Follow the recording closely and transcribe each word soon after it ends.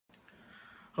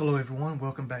Hello everyone,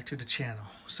 welcome back to the channel.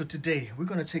 So today we're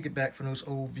going to take it back from those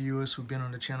old viewers who've been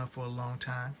on the channel for a long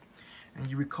time. And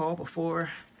you recall before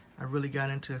I really got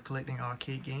into collecting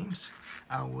arcade games,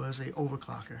 I was a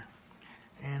overclocker.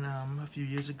 And a few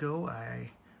years ago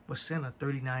I was sent a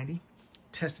 3090,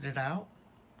 tested it out,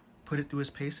 put it through its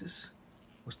paces,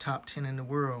 was top 10 in the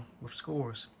world with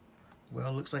scores.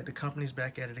 Well, looks like the company's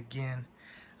back at it again.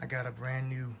 I got a brand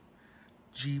new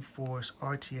GeForce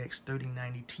RTX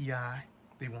 3090 Ti.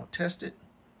 They won't test it,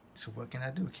 so what can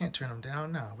I do? Can't turn them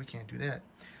down now. We can't do that.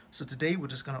 So today we're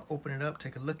just going to open it up,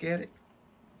 take a look at it,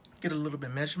 get a little bit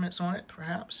of measurements on it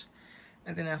perhaps,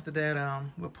 and then after that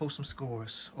we'll post some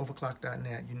scores.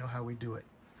 Overclock.net, you know how we do it.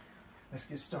 Let's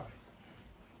get started.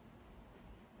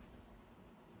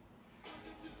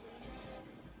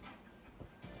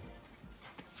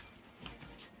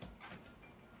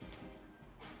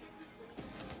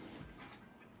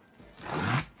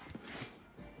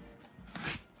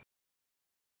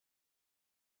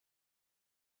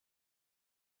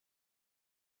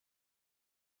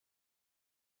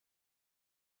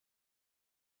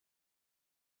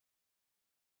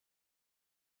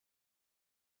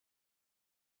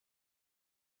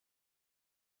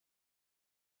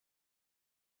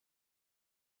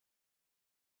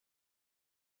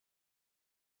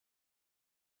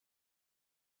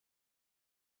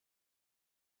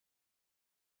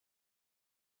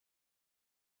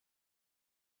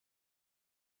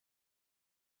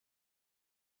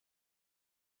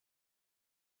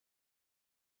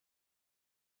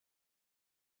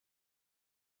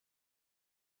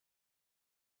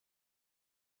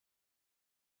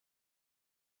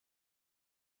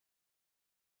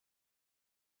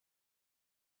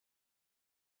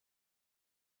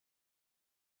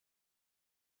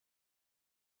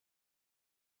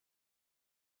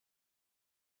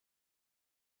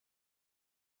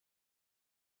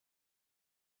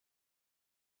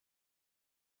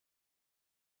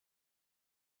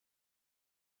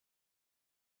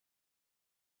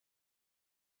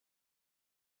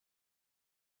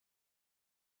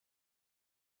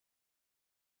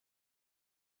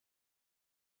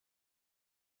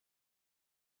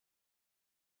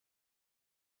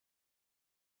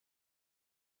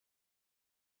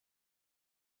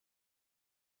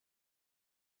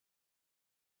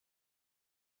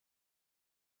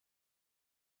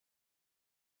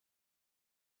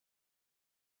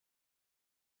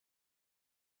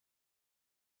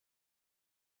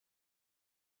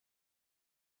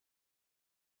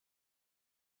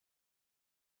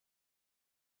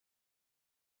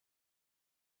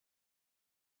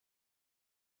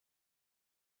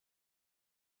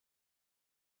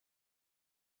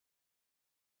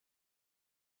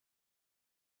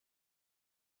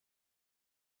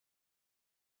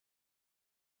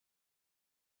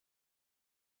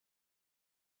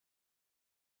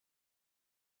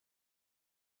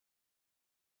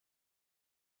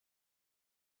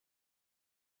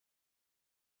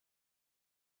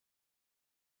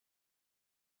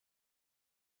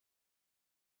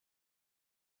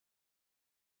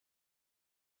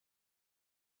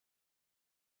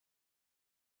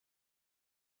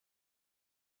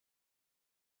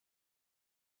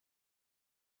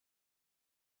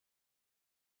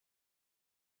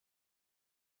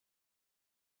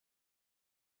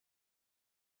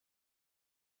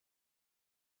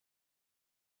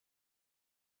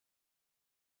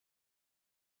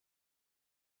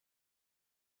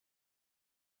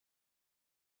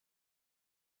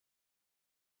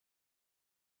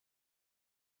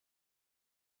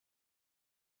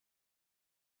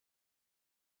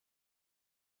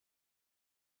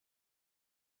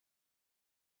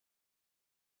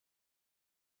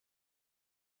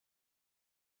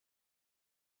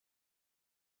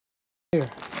 Here,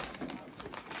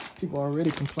 people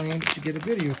already complain that you get a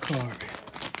video card.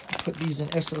 Put these in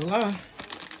SLI,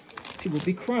 people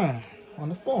be crying on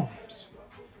the forums.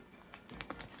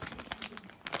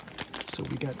 So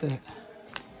we got that.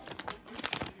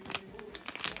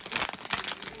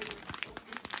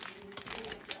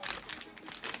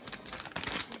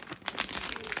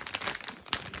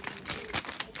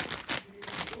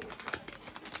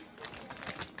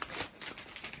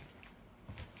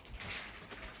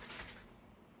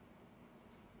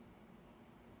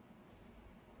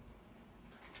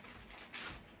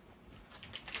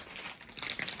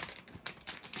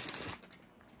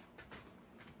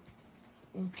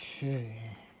 Okay,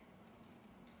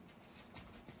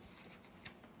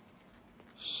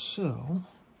 so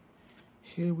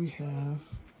here we have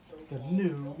the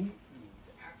new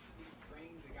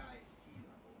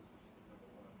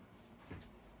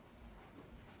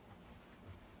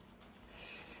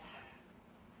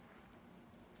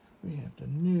We have the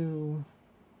new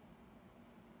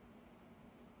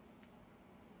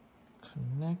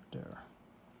connector.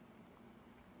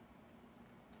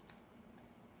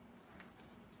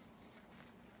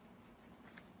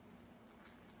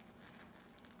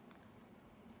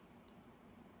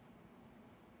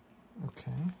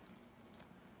 Okay.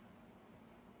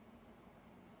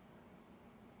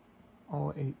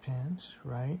 All 8 pins,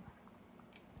 right?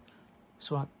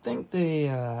 So I think they,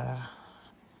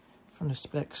 from the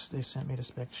specs, they sent me the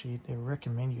spec sheet. They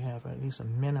recommend you have at least a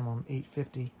minimum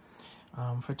 850.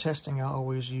 For testing, I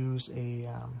always use a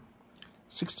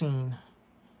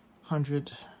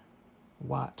 1600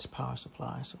 watt power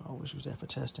supply. So I always use that for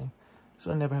testing.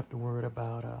 So I never have to worry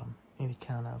about any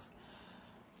kind of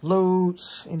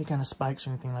loads, any kind of spikes or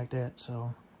anything like that.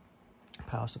 So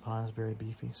power supply is very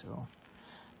beefy. So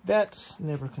that's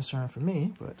never a concern for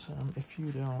me. But if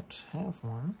you don't have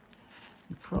one,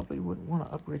 you probably wouldn't want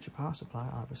to upgrade your power supply,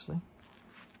 obviously.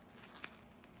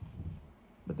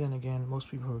 But then again,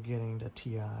 most people who are getting the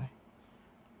TI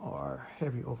are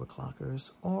heavy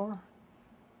overclockers, or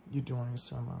you're doing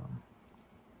some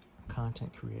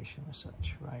content creation and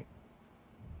such, right?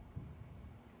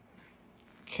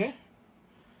 Okay.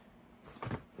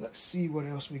 Let's see what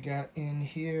else we got in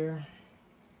here.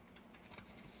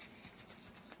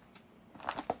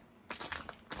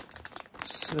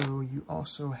 So you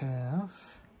also have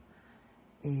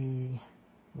a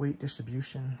weight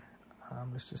distribution.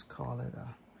 Let's just call it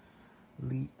a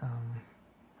lead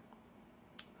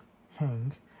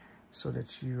hang, so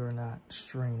that you are not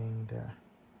straining the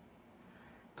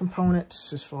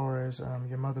components as far as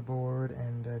your motherboard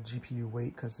and GPU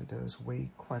weight, because it does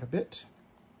weigh quite a bit.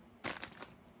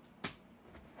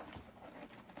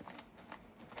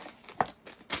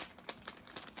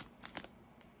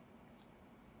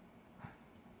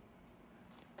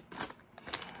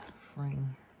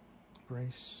 Frame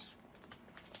brace.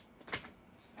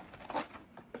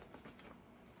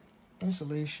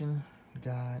 Installation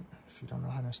guide, if you don't know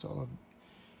how to install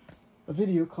a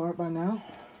video card by now.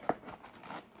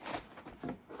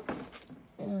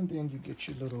 And then you get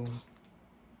your little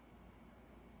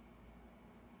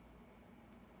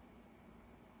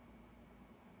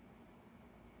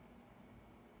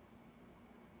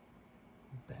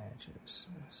badges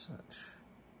as such.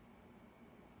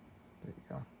 There you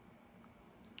go.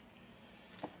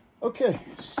 Okay,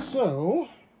 so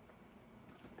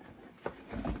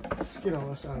let's get all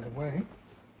this out of the way.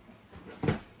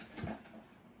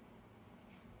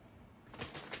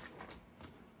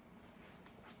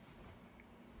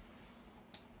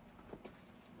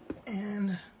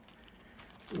 And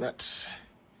let's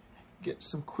get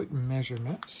some quick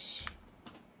measurements.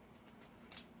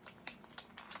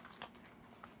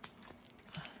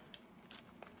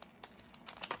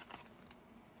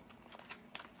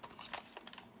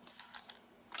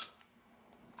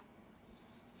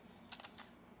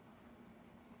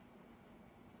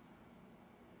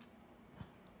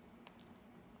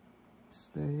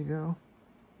 There you go.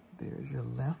 There's your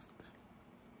length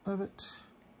of it.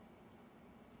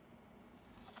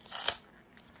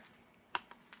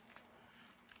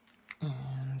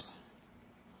 And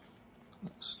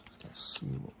let's see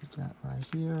what we got right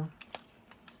here.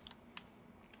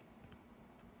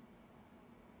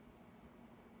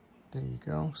 There you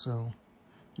go. So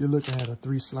you're looking at a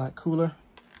 3-slot cooler.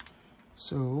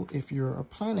 So if you're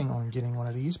planning on getting one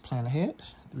of these, plan ahead.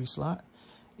 3-slot.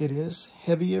 It is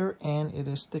heavier and it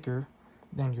is thicker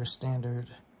than your standard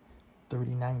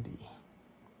 3090.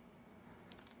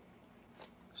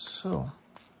 So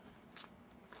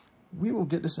we will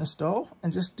get this installed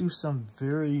and just do some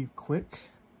very quick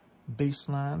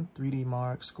baseline 3D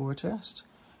Mark score test.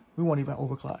 We won't even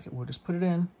overclock it. We'll just put it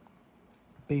in,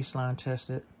 baseline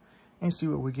test it, and see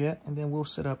what we get. And then we'll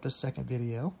set up the second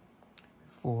video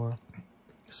for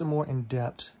some more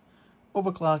in-depth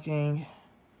overclocking,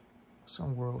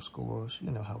 some world scores.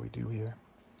 You know how we do here.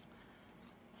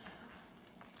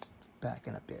 Back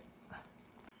in a bit.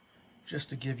 Just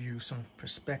to give you some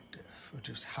perspective of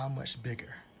just how much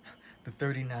bigger the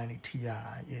 3090 Ti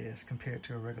is compared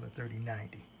to a regular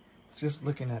 3090. Just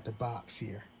looking at the box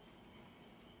here.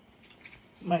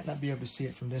 You might not be able to see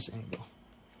it from this angle.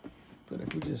 But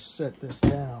if we just set this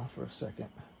down for a second.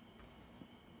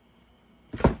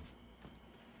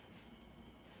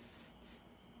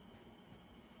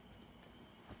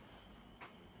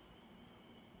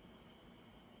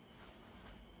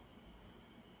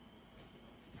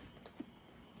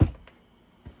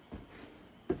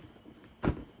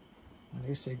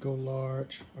 They say go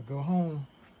large or go home.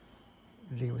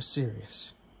 They were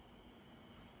serious.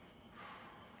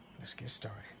 Let's get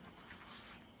started.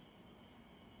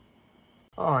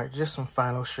 All right, just some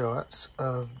final shots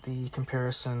of the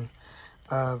comparison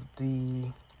of the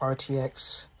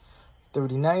RTX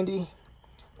 3090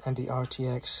 and the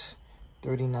RTX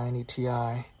 3090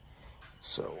 Ti.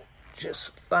 So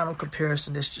just final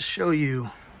comparison just to show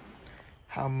you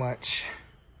how much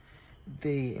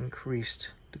they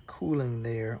increased the cooling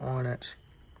there on it.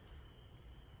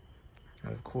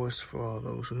 And of course, for all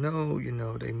those who know, you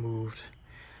know they moved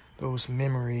those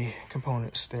memory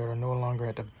components that are no longer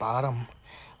at the bottom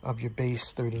of your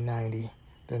base 3090.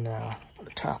 They're now at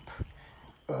the top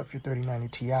of your 3090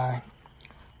 Ti.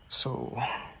 So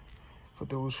for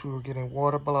those who are getting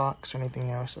water blocks or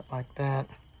anything else like that,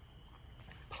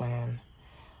 plan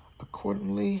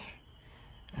accordingly.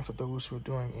 And for those who are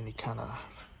doing any kind of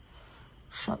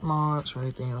shunt mods or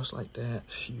anything else like that,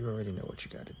 you already know what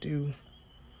you got to do.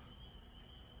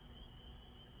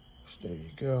 So there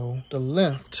you go. The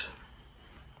length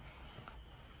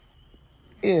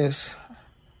is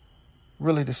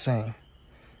really the same.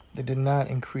 They did not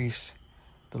increase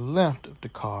the length of the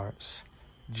cards,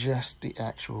 just the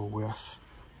actual width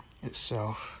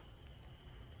itself.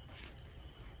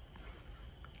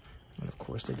 And of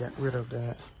course, they got rid of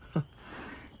that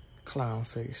clown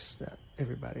face that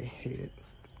everybody hated.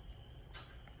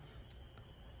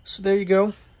 So there you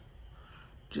go.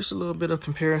 Just a little bit of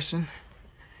comparison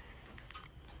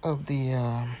of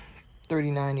the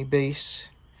 3090 base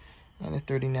and the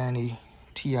 3090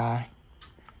 Ti.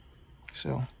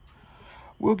 So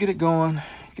we'll get it going,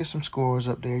 get some scores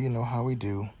up there. You know how we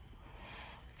do.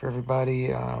 For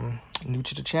everybody new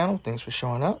to the channel, thanks for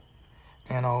showing up.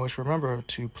 And always remember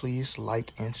to please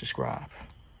like and subscribe.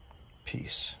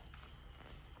 Peace.